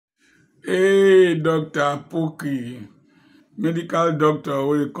Hey, Dr. Pookie, medical doctor,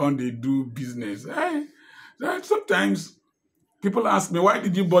 where can they do business? Sometimes people ask me, why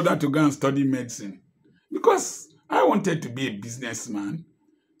did you bother to go and study medicine? Because I wanted to be a businessman,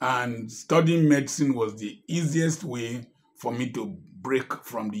 and studying medicine was the easiest way for me to break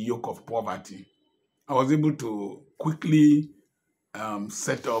from the yoke of poverty. I was able to quickly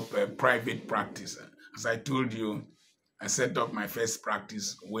set up a private practice. As I told you, I set up my first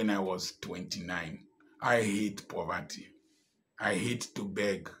practice when I was 29. I hate poverty. I hate to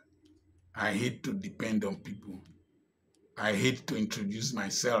beg. I hate to depend on people. I hate to introduce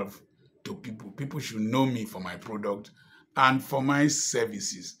myself to people. People should know me for my product and for my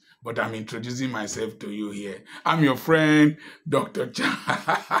services. But I'm introducing myself to you here. I'm your friend, Dr.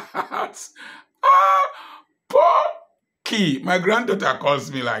 Charles. Key. My granddaughter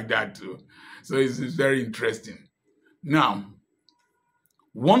calls me like that too. So it's very interesting. Now,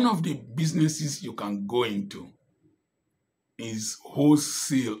 one of the businesses you can go into is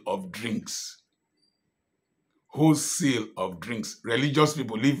wholesale of drinks. Wholesale of drinks. Religious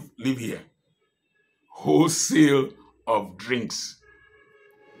people live here. Wholesale of drinks.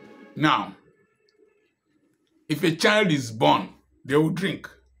 Now, if a child is born, they will drink.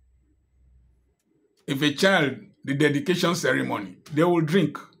 If a child, the dedication ceremony, they will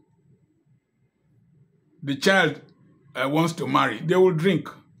drink. The child wants to marry, they will drink.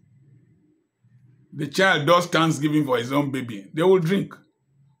 The child does Thanksgiving for his own baby, they will drink.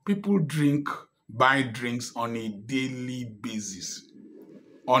 People drink, buy drinks on a daily basis.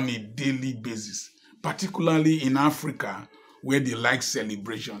 On a daily basis. Particularly in Africa, where they like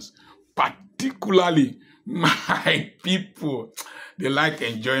celebrations. Particularly my people, they like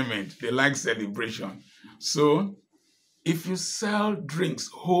enjoyment, they like celebration. So, if you sell drinks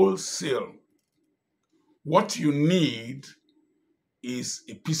wholesale, what you need is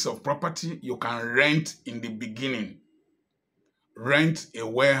a piece of property you can rent in the beginning. Rent a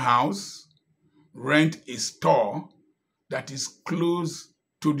warehouse, rent a store that is close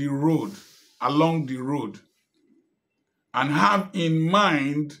to the road, along the road. And have in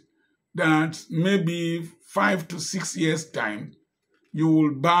mind that maybe 5 to 6 years' time, you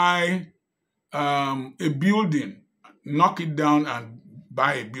will buy a building, knock it down and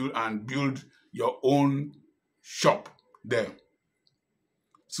buy a build and build your own shop there.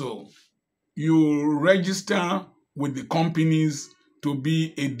 So you register with the companies to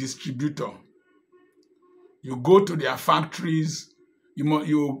be a distributor. You go to their factories. You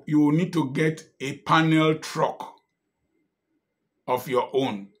will need to get a panel truck of your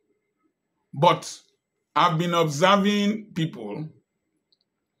own. But I've been observing people.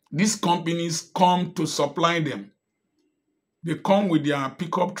 These companies come to supply them. They come with their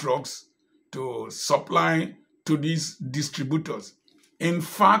pickup trucks to supply to these distributors. In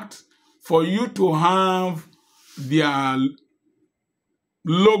fact, for you to have their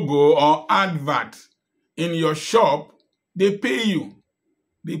logo or advert in your shop, they pay you.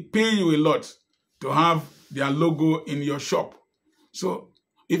 They pay you a lot to have their logo in your shop. So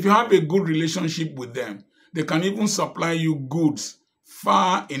if you have a good relationship with them, they can even supply you goods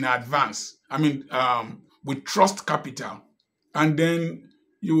far in advance. With trust capital. And then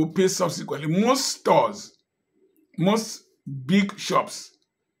you will pay subsequently. Most stores, most big shops,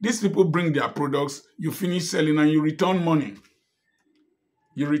 these people bring their products, you finish selling and you return money.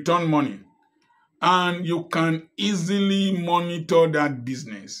 You return money. And you can easily monitor that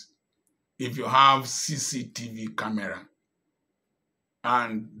business if you have CCTV camera.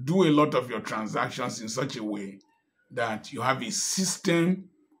 And do a lot of your transactions in such a way that you have a system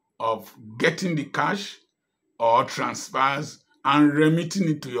of getting the cash or transfers and remitting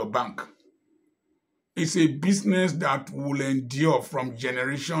it to your bank. It's a business that will endure from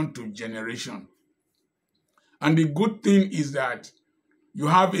generation to generation. And the good thing is that you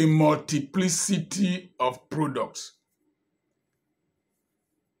have a multiplicity of products.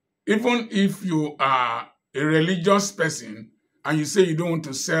 Even if you are a religious person and you say you don't want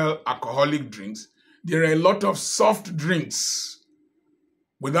to sell alcoholic drinks, there are a lot of soft drinks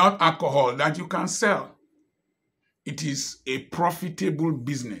without alcohol that you can sell. It is a profitable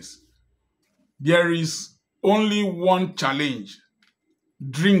business. There is only one challenge.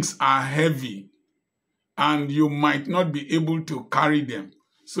 Drinks are heavy and you might not be able to carry them.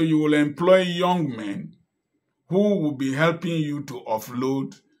 So you will employ young men who will be helping you to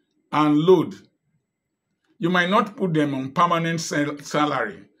offload and load. You might not put them on permanent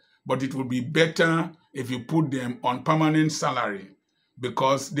salary, but it will be better if you put them on permanent salary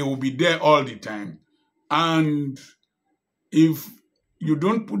because they will be there all the time. And if you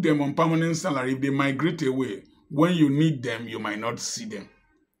don't put them on permanent salary, if they migrate away, when you need them, you might not see them.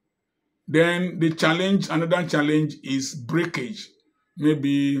 Then another challenge is breakage.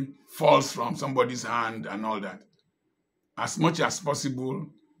 Maybe falls from somebody's hand and all that. As much as possible,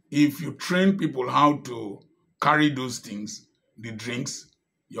 if you train people how to carry those things, the drinks,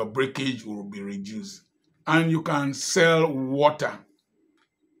 your breakage will be reduced. And you can sell water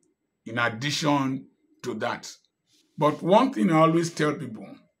in addition to that. But one thing I always tell people,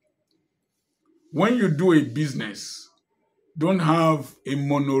 when you do a business, don't have a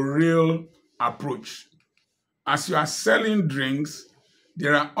monorail approach. As you are selling drinks,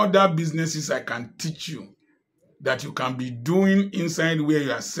 there are other businesses I can teach you that you can be doing inside where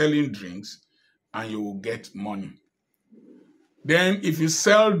you are selling drinks, and you will get money. Then if you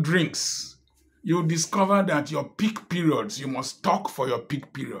sell drinks, you discover that your peak periods, you must stock for your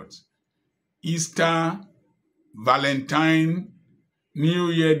peak periods. Easter, Valentine,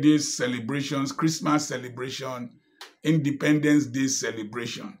 New Year Day celebrations, Christmas celebration, Independence Day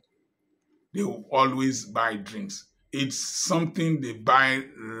celebration. They will always buy drinks. It's something they buy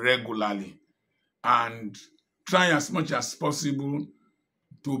regularly. And try as much as possible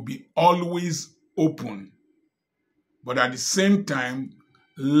to be always open. But at the same time,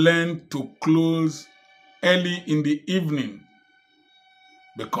 learn to close early in the evening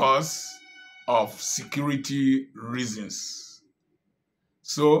because of security reasons.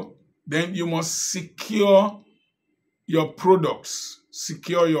 So then you must secure your products,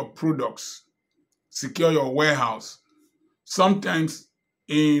 secure your warehouse. Sometimes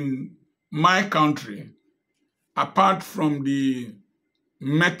in my country, apart from the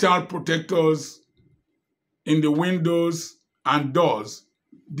metal protectors in the windows and doors,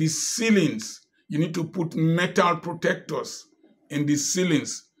 the ceilings, you need to put metal protectors in the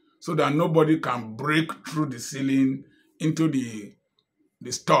ceilings so that nobody can break through the ceiling into the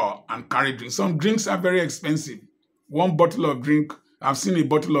store and carry drinks. Some drinks are very expensive. One bottle of drink, I've seen a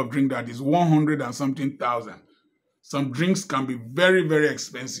bottle of drink that is 100 and something thousand. Some drinks can be very, very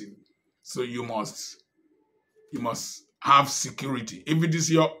expensive. So you must have security. If it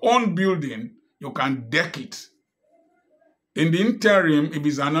is your own building, you can deck it. In the interim, if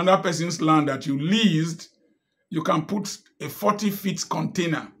it's another person's land that you leased, you can put a 40-feet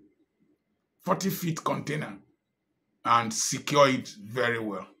container, and secure it very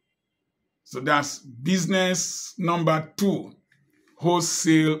well. So that's business number 2,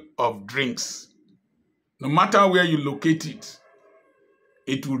 wholesale of drinks. No matter where you locate it,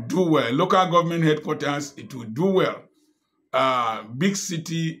 it will do well. Local government headquarters, it will do well. Big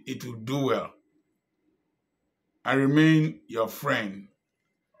city, it will do well. I remain your friend,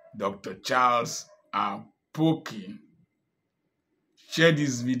 Dr. Charles Apoki. Share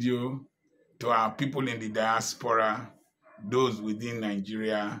this video to our people in the diaspora, those within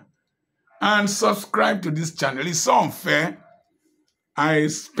Nigeria, and subscribe to this channel. It's so unfair. I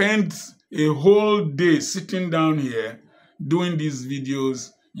spent a whole day sitting down here doing these videos.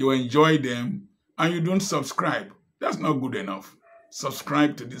 You enjoy them and you don't subscribe. That's not good enough.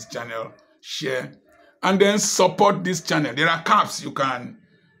 Subscribe to this channel, share, and then support this channel. There are caps you can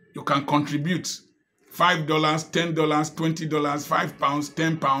contribute. $5, $10, $20, £5,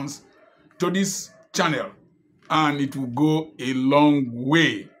 £10 to this channel, and it will go a long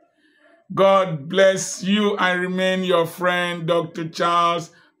way. God bless you. I remain your friend, Dr.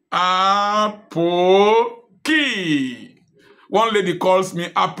 Charles Apoki. One lady calls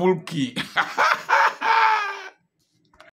me Apple Key.